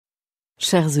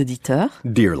Chers auditeurs,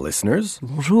 Dear listeners,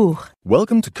 bonjour.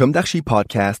 welcome to Comme d'Archi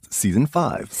Podcast Season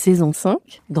 5. Saison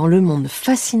 5, dans le monde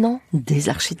fascinant des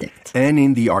architectes. And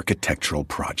in the architectural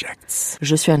projects.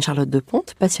 Je suis Anne-Charlotte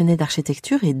Deponte, passionnée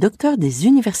d'architecture et docteur des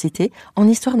universités en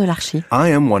histoire de l'archi. I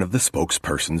am one of the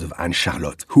spokespersons of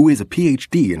Anne-Charlotte, who is a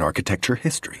PhD in architecture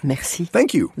history. Merci.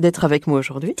 Thank you D'être avec moi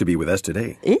aujourd'hui. to be with us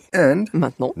today. Et And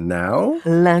maintenant, now,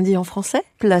 lundi en français,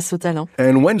 place au talent.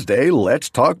 and Wednesday, let's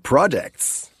talk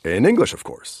projects. In English, of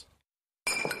course.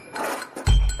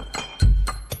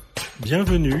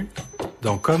 Bienvenue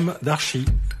dans Comme d'Archi.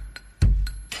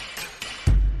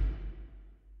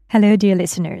 Hello, dear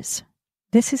listeners.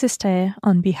 This is Esther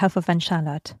on behalf of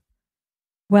Anne-Charlotte.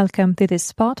 Welcome to this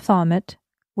spot format,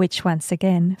 which once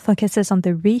again focuses on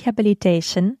the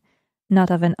rehabilitation,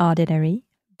 not of an ordinary,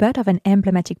 but of an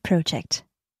emblematic project.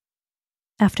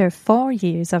 After 4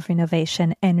 years of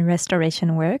renovation and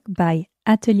restoration work by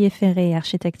Atelier Ferret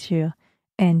Architecture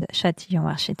and Chatillon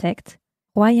Architect,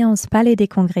 Royan's Palais des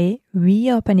Congrès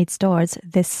reopened its doors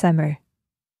this summer.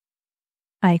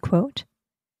 I quote,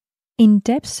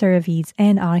 "In-depth surveys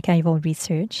and archival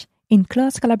research, in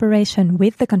close collaboration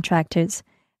with the contractors,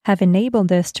 have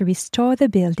enabled us to restore the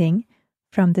building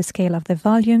from the scale of the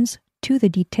volumes to the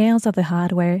details of the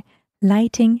hardware,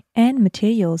 lighting, and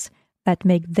materials that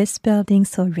make this building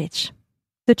so rich.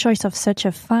 The choice of such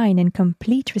a fine and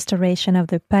complete restoration of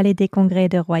the Palais des Congrès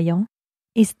de Royan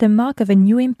is the mark of a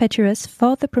new impetus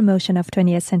for the promotion of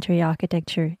 20th century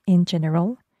architecture in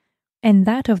general, and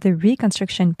that of the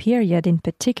reconstruction period in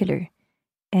particular,"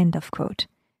 end of quote,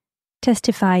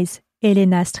 testifies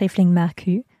Elena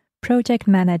Strifling-Marcu, Project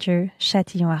Manager,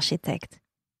 Chatillon Architect.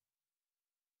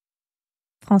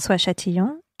 François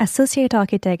Chatillon, Associate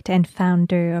Architect and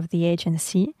founder of the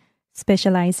agency,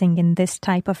 specializing in this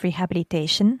type of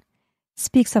rehabilitation,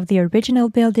 speaks of the original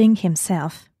building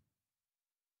himself.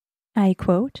 I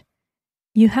quote,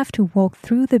 "You have to walk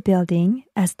through the building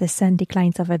as the sun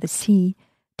declines over the sea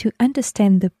to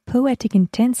understand the poetic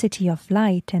intensity of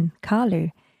light and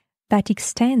color that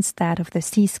extends that of the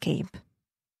seascape.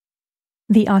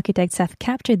 The architects have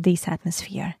captured this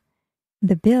atmosphere.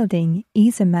 The building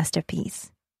is a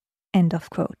masterpiece." End of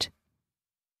quote.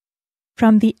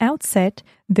 From the outset,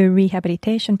 the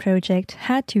rehabilitation project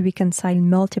had to reconcile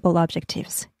multiple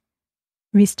objectives.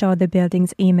 Restore the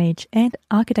building's image and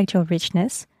architectural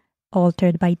richness,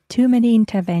 altered by too many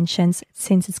interventions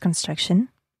since its construction.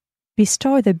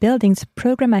 Restore the building's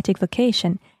programmatic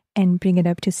vocation and bring it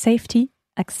up to safety,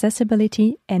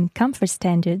 accessibility, and comfort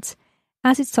standards,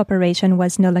 as its operation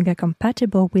was no longer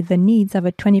compatible with the needs of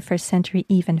a 21st century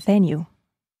event venue.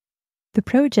 The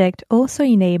project also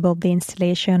enabled the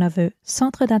installation of a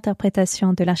Centre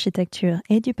d'interprétation de l'architecture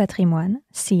et du patrimoine,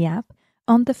 CIAP,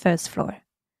 on the first floor,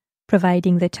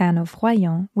 providing the town of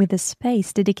Royan with a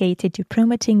space dedicated to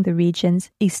promoting the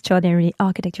region's extraordinary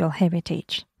architectural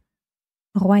heritage.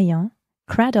 Royan,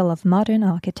 cradle of modern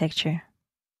architecture.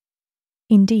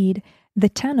 Indeed, the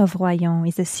town of Royan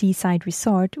is a seaside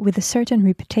resort with a certain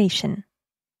reputation.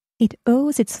 It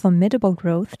owes its formidable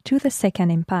growth to the Second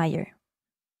Empire.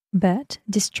 But,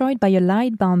 destroyed by a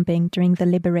light bombing during the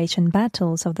liberation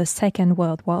battles of the Second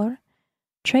World War,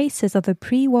 traces of the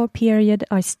pre-war period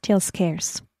are still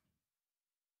scarce.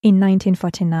 In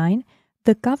 1949,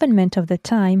 the government of the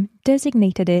time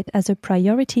designated it as a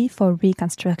priority for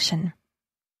reconstruction.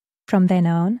 From then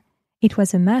on, it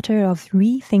was a matter of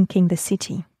rethinking the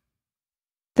city.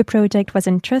 The project was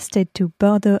entrusted to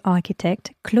Bordeaux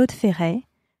architect Claude Ferret,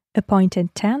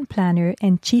 appointed town planner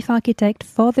and chief architect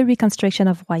for the reconstruction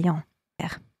of Royan.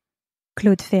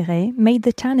 Claude Ferret made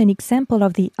the town an example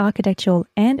of the architectural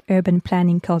and urban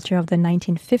planning culture of the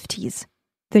 1950s.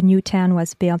 The new town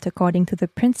was built according to the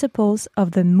principles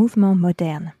of the Mouvement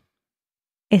Moderne.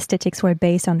 Aesthetics were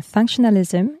based on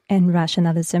functionalism and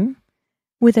rationalism,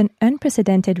 with an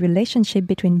unprecedented relationship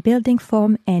between building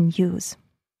form and use.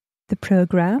 The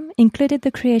program included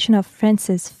the creation of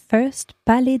France's first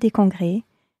Palais des Congrès,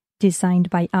 designed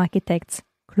by architects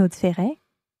Claude Ferret,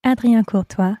 Adrien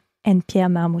Courtois, and Pierre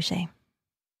Marmouget.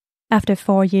 After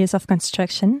 4 years of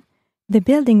construction, the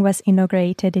building was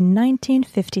inaugurated in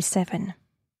 1957.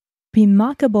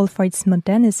 Remarkable for its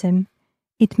modernism,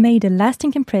 it made a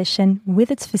lasting impression with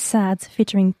its facades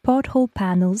featuring porthole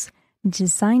panels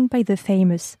designed by the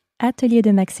famous Atelier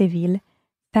de Maxéville,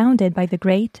 founded by the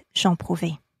great Jean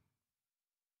Prouvé.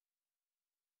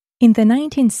 In the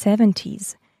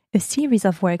 1970s, a series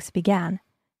of works began,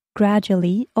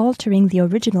 gradually altering the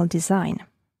original design.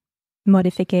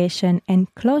 Modification and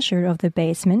closure of the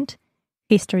basement,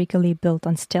 historically built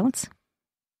on stilts,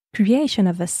 creation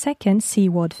of a second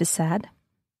seaward facade,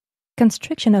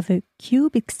 construction of a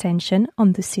cube extension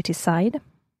on the city side,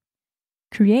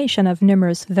 creation of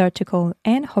numerous vertical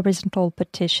and horizontal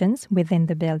partitions within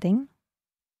the building.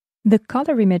 The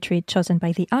colorimetry chosen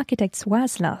by the architects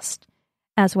was lost,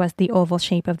 as was the oval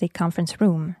shape of the conference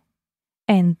room,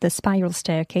 and the spiral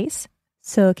staircase,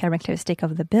 so characteristic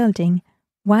of the building,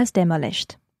 was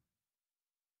demolished.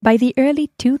 By the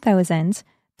early 2000s,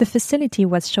 the facility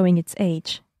was showing its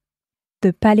age.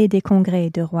 The Palais des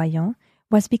Congrès de Royan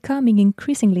was becoming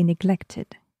increasingly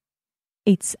neglected.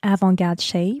 Its avant-garde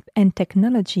shape and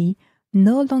technology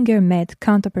no longer met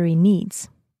contemporary needs.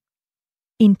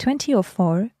 In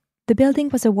 2004, the building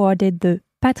was awarded the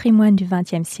Patrimoine du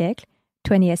XXe siècle,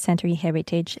 20th Century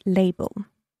Heritage label.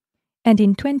 And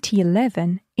in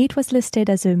 2011, it was listed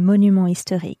as a monument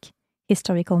historique,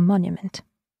 historical monument.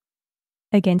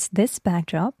 Against this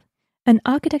backdrop, an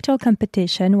architectural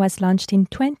competition was launched in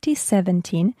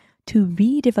 2017 to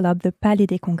redevelop the Palais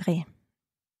des Congrès.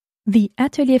 The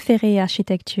Atelier Ferret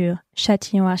Architecture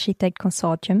Chatillon Architect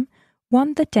Consortium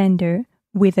won the tender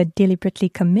with a deliberately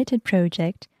committed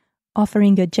project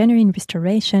offering a genuine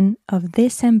restoration of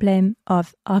this emblem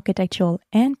of architectural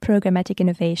and programmatic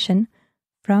innovation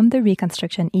from the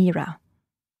Reconstruction era.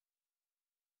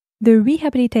 The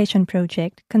rehabilitation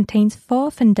project contains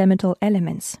 4 fundamental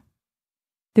elements: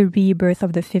 the rebirth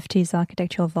of the 50s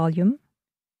architectural volume,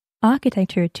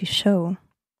 architecture to show,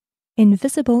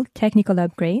 invisible technical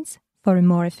upgrades for a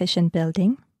more efficient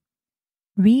building,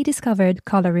 rediscovered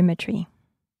colorimetry.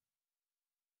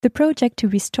 The project to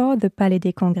restore the Palais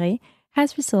des Congrès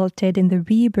has resulted in the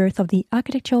rebirth of the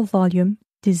architectural volume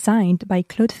designed by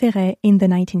Claude Ferret in the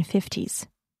 1950s.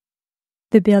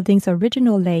 The building's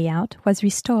original layout was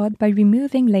restored by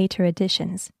removing later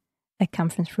additions: a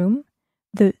conference room,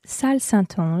 the Salle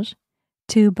Saint-Onge,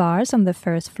 2 bars on the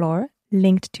first floor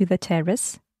linked to the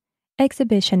terrace,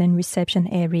 exhibition and reception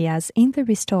areas in the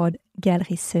restored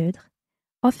Galerie Seudre,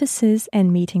 offices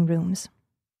and meeting rooms.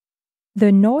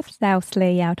 The north-south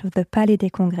layout of the Palais des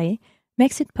Congrès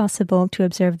makes it possible to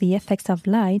observe the effects of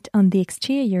light on the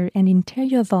exterior and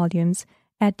interior volumes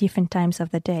at different times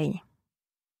of the day.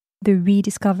 The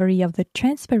rediscovery of the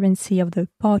transparency of the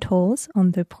portholes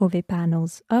on the Prouvé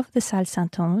panels of the Salle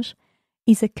Saint-Onge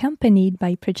is accompanied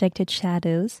by projected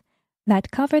shadows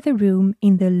that cover the room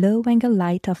in the low-angle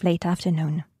light of late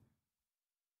afternoon.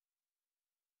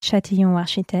 Chatillon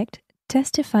architect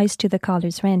testifies to the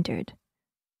colors rendered.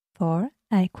 For,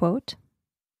 I quote,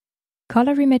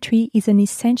 "Colorimetry is an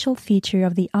essential feature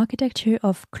of the architecture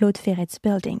of Claude Ferret's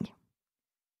building.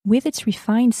 With its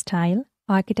refined style,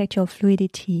 architectural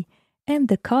fluidity, and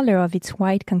the color of its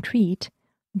white concrete,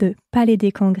 the Palais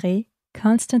des Congrès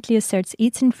constantly asserts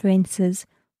its influences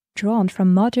drawn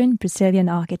from modern Brazilian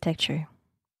architecture."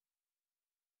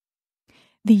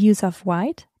 The use of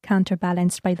white,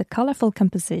 counterbalanced by the colorful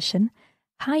composition,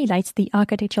 highlights the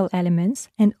architectural elements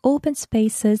and open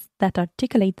spaces that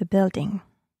articulate the building.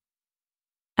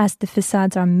 As the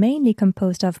facades are mainly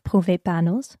composed of Prouvé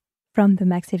panels from the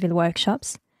Maxéville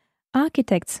workshops,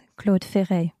 architects Claude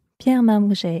Ferret, Pierre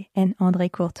Marmouget, and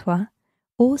André Courtois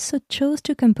also chose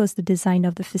to compose the design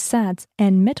of the facades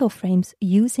and metal frames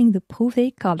using the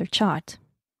Prouvé color chart.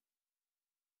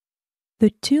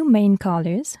 The 2 main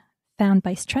colors, found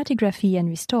by stratigraphy and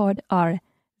restored, are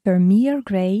Vermeer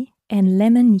gray and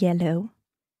lemon yellow,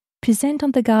 present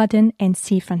on the garden and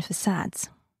seafront facades.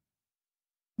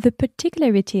 The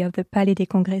particularity of the Palais des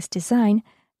Congrès design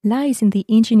lies in the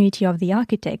ingenuity of the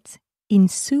architects in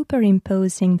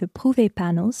superimposing the Prouvé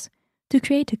panels to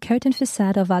create a curtain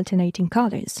facade of alternating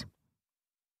colors.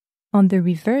 On the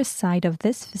reverse side of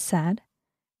this facade,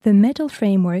 the metal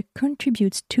framework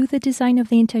contributes to the design of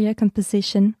the interior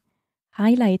composition,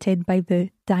 highlighted by the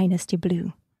Dynasty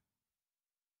blue.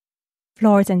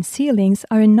 Floors and ceilings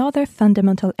are another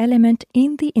fundamental element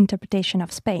in the interpretation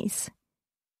of space.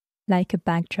 Like a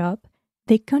backdrop,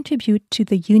 they contribute to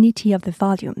the unity of the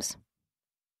volumes.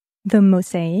 The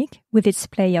mosaic, with its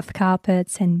play of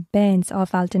carpets and bands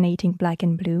of alternating black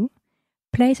and blue,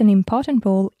 plays an important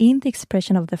role in the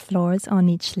expression of the floors on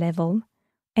each level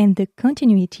and the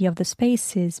continuity of the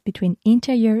spaces between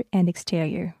interior and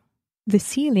exterior. The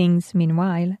ceilings,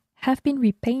 meanwhile, have been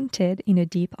repainted in a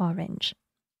deep orange,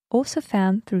 also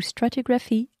found through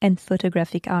stratigraphy and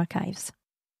photographic archives.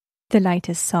 The light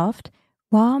is soft,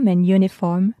 warm, and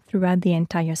uniform throughout the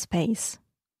entire space.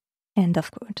 End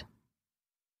of quote.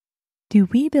 Do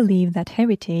we believe that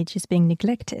heritage is being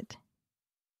neglected?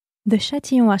 The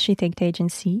Chatillon Architect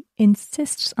Agency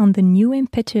insists on the new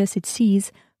impetus it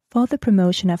sees for the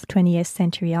promotion of 20th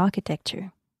century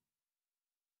architecture.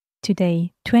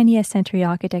 Today, 20th century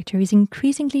architecture is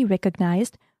increasingly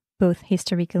recognized both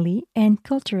historically and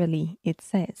culturally, it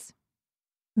says.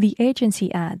 The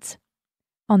agency adds,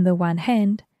 on the one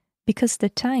hand, because the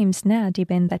times now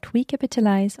demand that we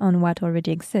capitalize on what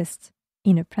already exists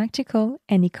in a practical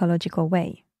and ecological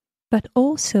way, but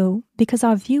also because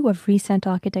our view of recent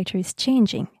architecture is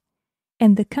changing,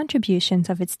 and the contributions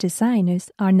of its designers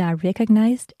are now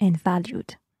recognized and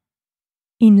valued.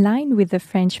 In line with the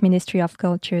French Ministry of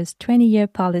Culture's 20-year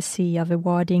policy of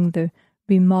awarding the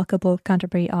Remarkable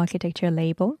Contemporary Architecture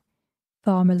label,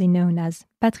 formerly known as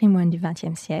Patrimoine du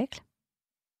XXe siècle,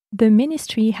 the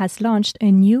ministry has launched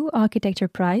a new architecture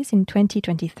prize in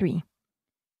 2023,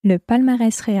 le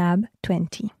Palmarès Réhab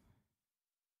 20.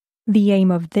 The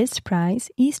aim of this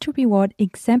prize is to reward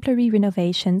exemplary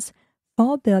renovations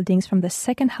for buildings from the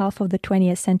second half of the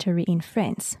 20th century in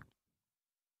France.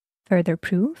 Further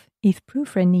proof, if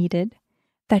proof were needed,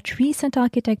 that recent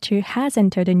architecture has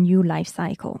entered a new life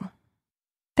cycle.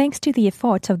 Thanks to the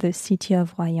efforts of the city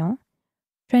of Royan,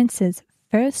 France's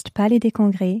first Palais des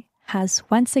Congrès has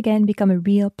once again become a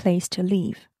real place to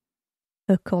live,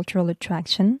 a cultural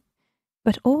attraction,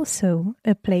 but also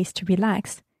a place to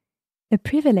relax, a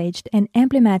privileged and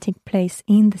emblematic place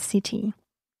in the city,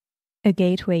 a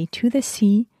gateway to the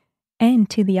sea and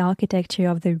to the architecture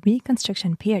of the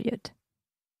Reconstruction period.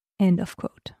 End of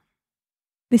quote.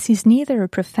 This is neither a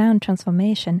profound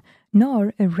transformation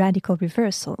nor a radical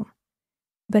reversal,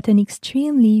 but an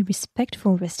extremely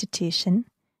respectful restitution,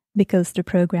 because the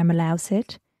program allows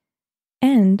it,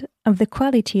 and of the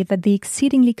quality that the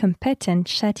exceedingly competent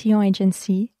Chatillon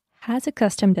agency has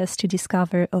accustomed us to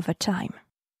discover over time.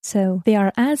 So there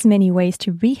are as many ways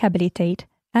to rehabilitate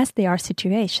as there are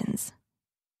situations.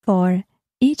 For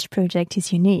each project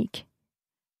is unique,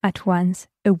 at once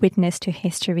a witness to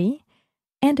history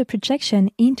and a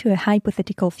projection into a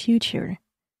hypothetical future,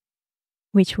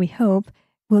 which we hope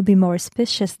will be more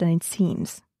auspicious than it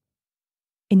seems.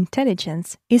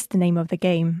 Intelligence is the name of the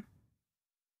game.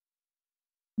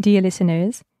 Dear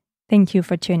listeners, thank you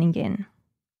for tuning in.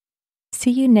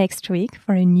 See you next week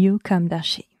for a new Comme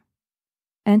d'Archi.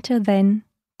 Until then,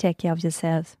 take care of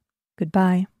yourselves.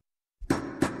 Goodbye.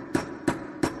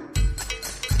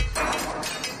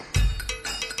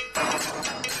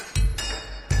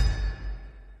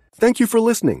 Thank you for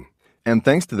listening, and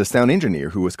thanks to the sound engineer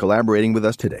who was collaborating with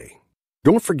us today.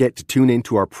 Don't forget to tune in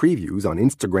to our previews on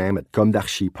Instagram at Comme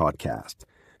d'Archi Podcast.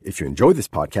 If you enjoy this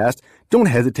podcast, don't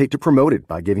hesitate to promote it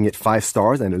by giving it 5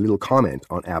 stars and a little comment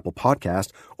on Apple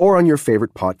Podcast or on your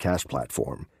favorite podcast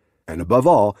platform. And above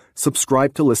all,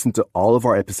 subscribe to listen to all of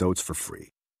our episodes for free.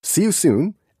 See you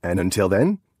soon, and until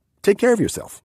then, take care of yourself.